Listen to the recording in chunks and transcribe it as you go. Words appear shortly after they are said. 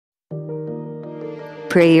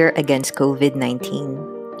Prayer Against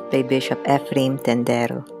COVID-19 by Bishop Ephraim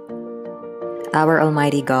Tendero. Our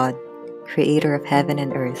Almighty God, Creator of heaven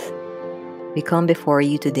and earth, we come before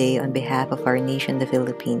you today on behalf of our nation, the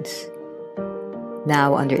Philippines,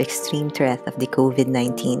 now under extreme threat of the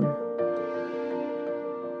COVID-19.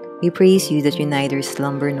 We praise you that you neither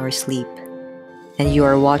slumber nor sleep, and you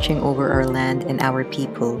are watching over our land and our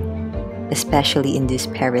people, especially in these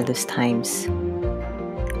perilous times.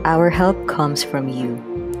 Our help comes from you.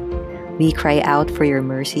 We cry out for your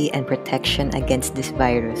mercy and protection against this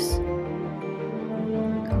virus.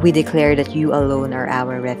 We declare that you alone are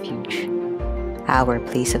our refuge, our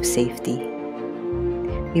place of safety.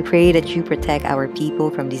 We pray that you protect our people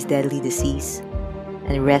from this deadly disease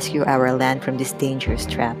and rescue our land from this dangerous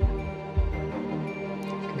trap.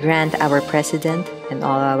 Grant our President and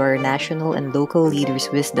all our national and local leaders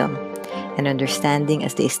wisdom and understanding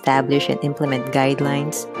as they establish and implement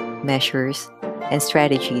guidelines, measures, and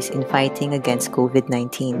strategies in fighting against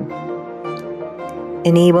COVID-19.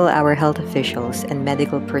 Enable our health officials and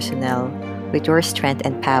medical personnel with your strength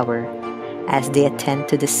and power as they attend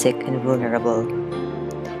to the sick and vulnerable,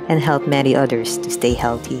 and help many others to stay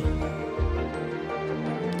healthy.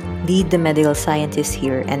 Lead the medical scientists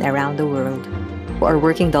here and around the world who are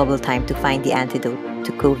working double time to find the antidote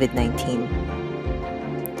to COVID-19.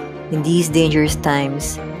 In these dangerous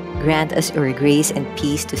times, grant us your grace and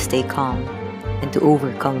peace to stay calm and to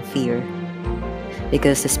overcome fear,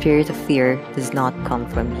 because the spirit of fear does not come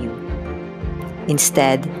from you.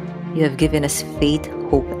 Instead, you have given us faith,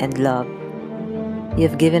 hope, and love. You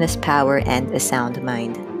have given us power and a sound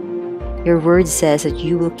mind. Your word says that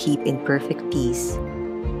you will keep in perfect peace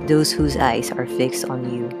those whose eyes are fixed on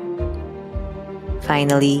you.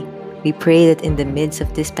 Finally, we pray that in the midst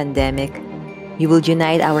of this pandemic, you will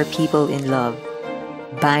unite our people in love,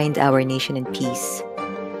 bind our nation in peace,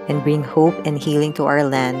 and bring hope and healing to our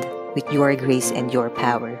land with your grace and your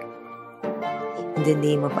power. In the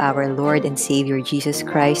name of our Lord and Savior Jesus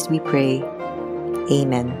Christ, we pray.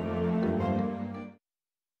 Amen.